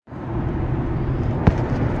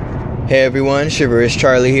Hey everyone, Shiverish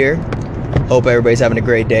Charlie here. Hope everybody's having a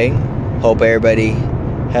great day. Hope everybody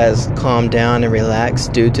has calmed down and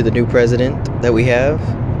relaxed due to the new president that we have.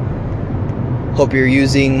 Hope you're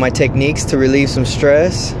using my techniques to relieve some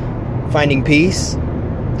stress, finding peace.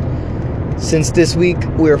 Since this week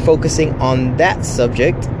we are focusing on that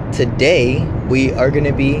subject, today we are going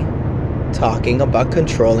to be talking about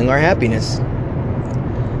controlling our happiness.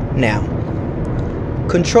 Now,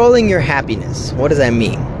 controlling your happiness, what does that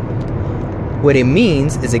mean? What it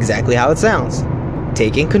means is exactly how it sounds.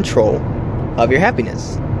 Taking control of your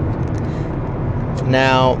happiness.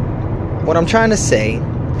 Now, what I'm trying to say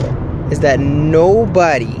is that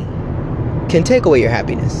nobody can take away your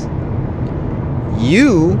happiness.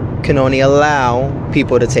 You can only allow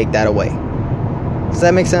people to take that away. Does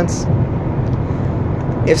that make sense?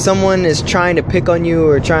 If someone is trying to pick on you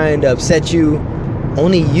or trying to upset you,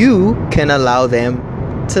 only you can allow them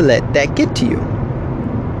to let that get to you.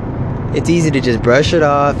 It's easy to just brush it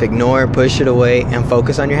off, ignore it, push it away, and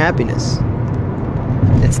focus on your happiness.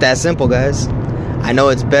 It's that simple, guys. I know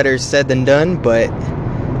it's better said than done, but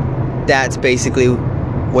that's basically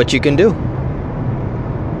what you can do.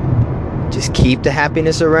 Just keep the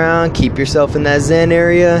happiness around, keep yourself in that Zen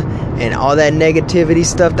area, and all that negativity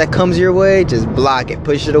stuff that comes your way, just block it,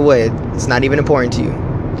 push it away. It's not even important to you.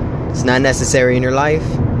 It's not necessary in your life.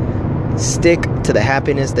 Stick to the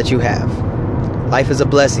happiness that you have. Life is a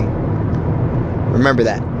blessing. Remember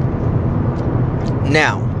that.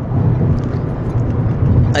 Now,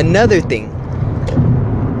 another thing.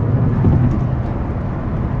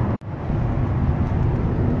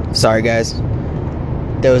 Sorry guys.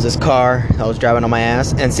 There was this car I was driving on my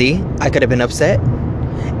ass, and see, I could have been upset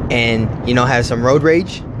and, have some road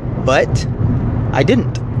rage, but I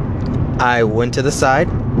didn't. I went to the side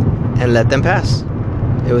and let them pass.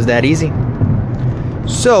 It was that easy.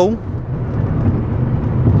 So,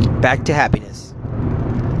 back to happiness.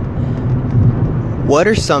 What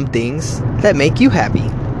are some things that make you happy?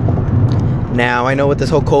 Now, I know with this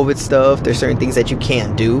whole COVID stuff, there's certain things that you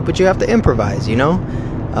can't do, but you have to improvise, You like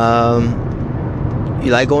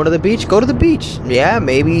going to the beach? Go to the beach. Yeah,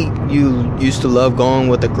 maybe you used to love going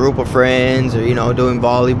with a group of friends or, doing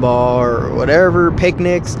volleyball or whatever,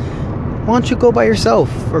 picnics. Why don't you go by yourself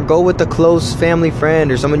or go with a close family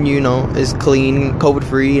friend or someone is clean,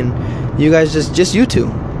 COVID-free, and you guys just you two.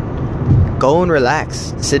 Go and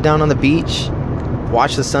relax. Sit down on the beach.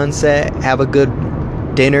 Watch the sunset, have a good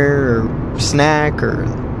dinner or snack or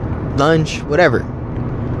lunch, whatever.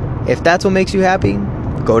 If that's what makes you happy,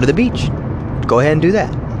 go to the beach. Go ahead and do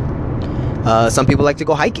that. Some people like to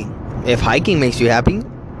go hiking. If hiking makes you happy,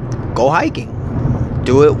 go hiking.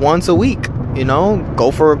 Do it once a week.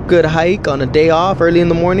 Go for a good hike on a day off early in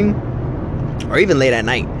the morning or even late at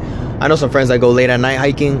night. I know some friends that go late at night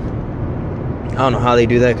hiking. I don't know how they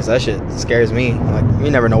do that because that shit scares me. Like, you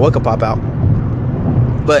never know what could pop out.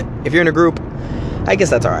 But if you're in a group, I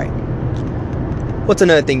guess that's alright. What's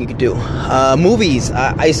another thing you could do? Movies.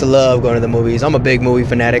 I used to love going to the movies. I'm a big movie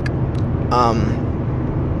fanatic.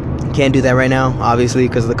 Can't do that right now, obviously,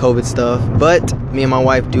 because of the COVID stuff. But me and my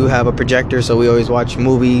wife do have a projector, so we always watch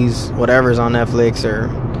movies, whatever's on Netflix or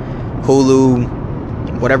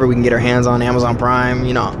Hulu, whatever we can get our hands on, Amazon Prime.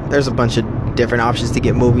 There's a bunch of different options to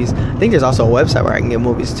get movies. I think there's also a website where I can get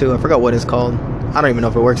movies too. I forgot what it's called. I don't even know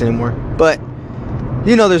if it works anymore. But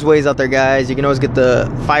there's ways out there, guys. You can always get the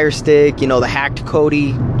Fire Stick, the hacked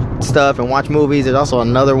Kodi stuff and watch movies. There's also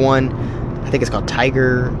another one. I think it's called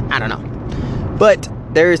Tiger. I don't know. But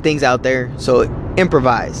there's things out there. So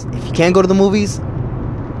improvise. If you can't go to the movies,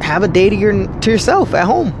 have a day to yourself at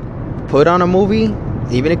home. Put on a movie.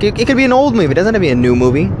 Even it could be an old movie. It doesn't have to be a new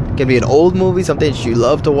movie. It could be an old movie, something that you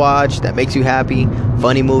love to watch, that makes you happy.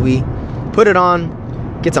 Funny movie. Put it on.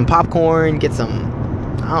 Get some popcorn. Get some,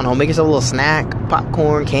 make yourself a little snack.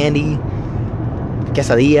 Popcorn, candy,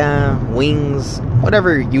 quesadilla, wings,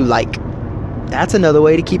 whatever you like. That's another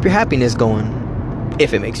way to keep your happiness going,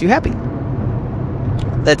 if it makes you happy.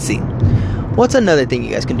 Let's see. What's another thing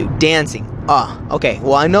you guys can do? Dancing. Okay.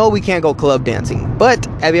 Well, I know we can't go club dancing, but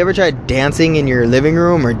have you ever tried dancing in your living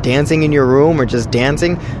room or dancing in your room or just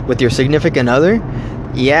dancing with your significant other?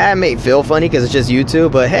 Yeah, it may feel funny because it's just you two,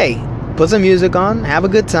 but hey, put some music on, have a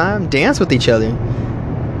good time, dance with each other.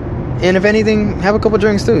 And if anything, have a couple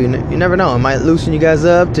drinks too. You never know. It might loosen you guys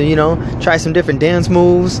up to, try some different dance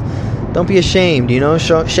moves. Don't be ashamed,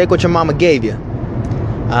 shake what your mama gave you.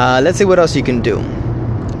 Let's see what else you can do.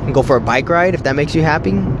 You can go for a bike ride if that makes you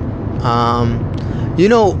happy.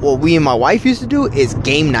 What we and my wife used to do is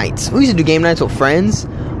game nights. We used to do game nights with friends.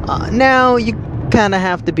 Now you kind of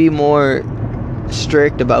have to be more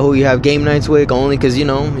strict about who you have game nights with, only because, you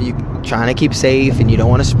know, you're trying to keep safe and you don't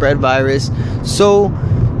want to spread virus. So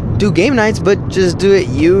do game nights, but just do it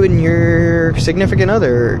you and your significant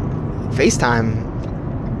other. FaceTime.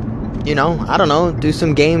 You know, I don't know, do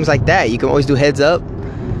some games like that. You can always do heads up.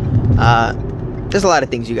 There's a lot of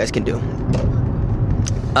things you guys can do.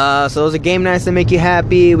 So those are game nights that make you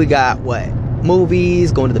happy. We got what?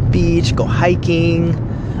 Movies, going to the beach, go hiking.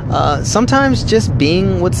 Sometimes just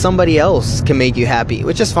being with somebody else can make you happy,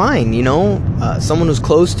 which is fine, you know. Someone who's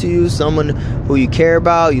close to you, someone who you care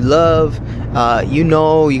about, you love. You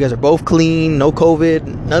know, you guys are both clean, no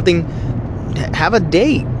COVID, nothing. Have a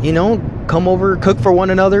date, you know. Come over, cook for one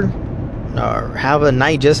another. Or have a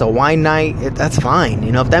night, just a wine night. That's fine,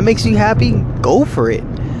 you know. If that makes you happy, go for it.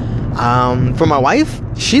 For my wife,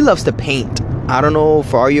 she loves to paint. I don't know,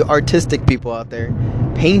 for all you artistic people out there,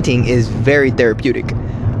 painting is very therapeutic.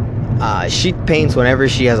 She paints whenever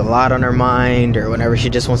she has a lot on her mind or whenever she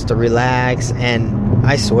just wants to relax. And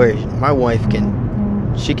I swear, my wife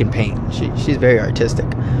she can paint. She's very artistic.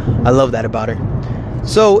 I love that about her.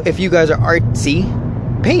 So if you guys are artsy,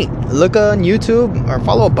 paint. Look on YouTube or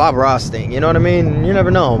follow a Bob Ross thing. You know what I mean? You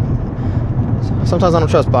never know. Sometimes I don't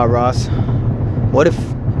trust Bob Ross. What if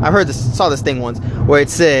I saw this thing once where it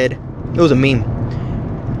said, it was a meme.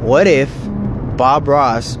 What if Bob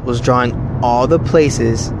Ross was drawing all the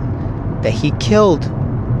places that he killed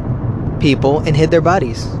people and hid their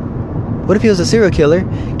bodies? What if he was a serial killer,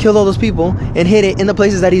 killed all those people and hid it in the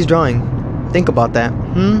places that he's drawing? Think about that.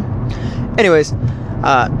 Anyways,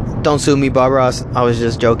 don't sue me, Bob Ross. I was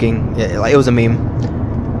just joking. It was a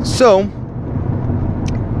meme. So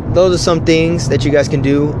those are some things that you guys can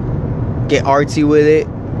do. Get artsy with it.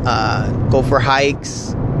 Go for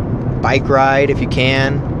hikes, bike ride if you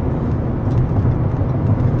can.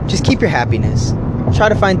 Just keep your happiness. Try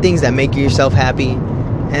to find things that make yourself happy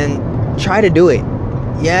and try to do it.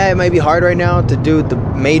 Yeah, it might be hard right now to do the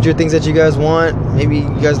major things that you guys want. Maybe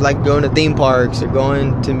you guys like going to theme parks or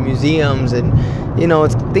going to museums, and you know,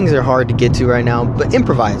 things are hard to get to right now, but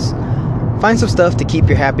improvise. Find some stuff to keep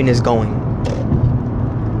your happiness going.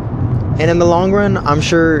 And in the long run, I'm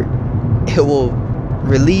sure it will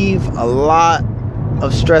relieve a lot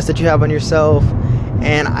of stress that you have on yourself,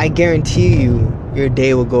 and I guarantee you your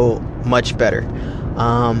day will go much better.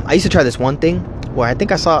 I used to try this one thing where I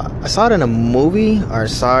think I saw it in a movie or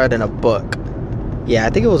saw it in a book. Yeah, I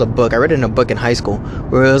think it was a book. I read it in a book in high school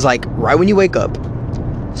where it was like, right when you wake up,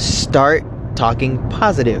 start talking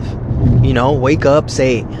positive. You know, wake up,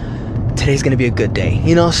 say, today's gonna be a good day.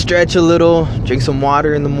 You know, stretch a little, drink some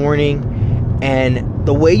water in the morning. And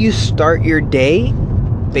the way you start your day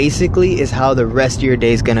basically is how the rest of your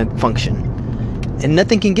day is gonna function. And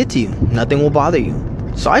nothing can get to you. Nothing will bother you.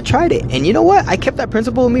 So I tried it. And you know what? I kept that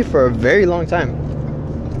principle with me for a very long time.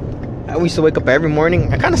 I used to wake up every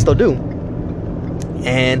morning. I kind of still do.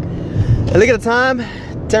 And I look at the time,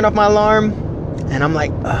 turn off my alarm, and I'm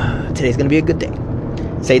like, today's gonna be a good day.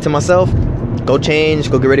 Say it to myself, go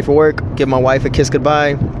change, go get ready for work, give my wife a kiss goodbye,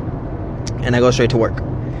 and I go straight to work.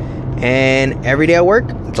 And every day at work,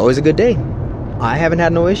 it's always a good day. I haven't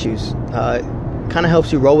had no issues. Kind of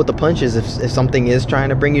helps you roll with the punches if something is trying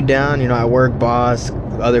to bring you down, you know, at work, boss,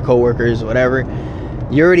 other coworkers, whatever.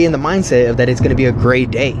 You're already in the mindset of that it's going to be a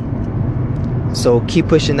great day. So keep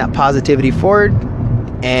pushing that positivity forward,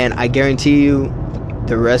 and I guarantee you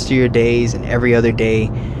the rest of your days and every other day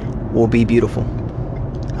will be beautiful.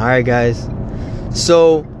 All right, guys.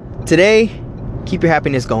 So today, keep your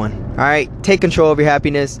happiness going. All right, take control of your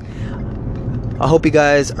happiness. I hope you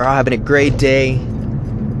guys are all having a great day.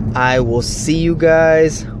 I will see you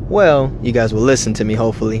guys, well, you guys will listen to me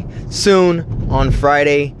hopefully soon on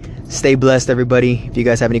Friday. Stay blessed, everybody. If you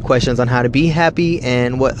guys have any questions on how to be happy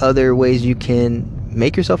and what other ways you can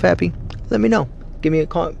make yourself happy, let me know. Give me a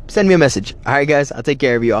call, send me a message. All right, guys, I'll take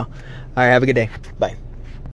care of you all. All right, have a good day. Bye.